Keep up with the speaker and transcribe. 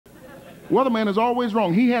Weatherman is always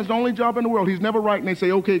wrong. He has the only job in the world. He's never right, and they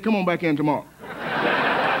say, okay, come on back in tomorrow.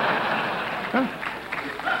 Huh?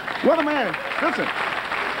 Weatherman, listen.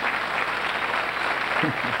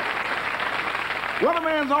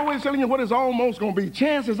 Weatherman's always telling you what it's almost going to be.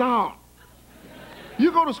 Chances are.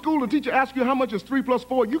 You go to school, the teacher asks you how much is 3 plus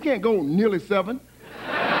 4. You can't go nearly 7.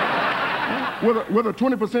 With a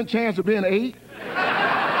 20% chance of being 8.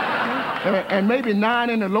 And maybe 9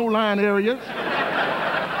 in the low-lying areas.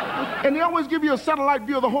 And they always give you a satellite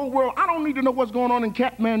view of the whole world. I don't need to know what's going on in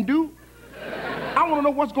Kathmandu. I want to know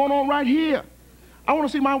what's going on right here. I want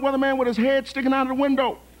to see my weatherman with his head sticking out of the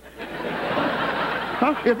window.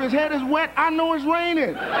 Huh? If his head is wet, I know it's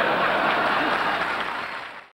raining.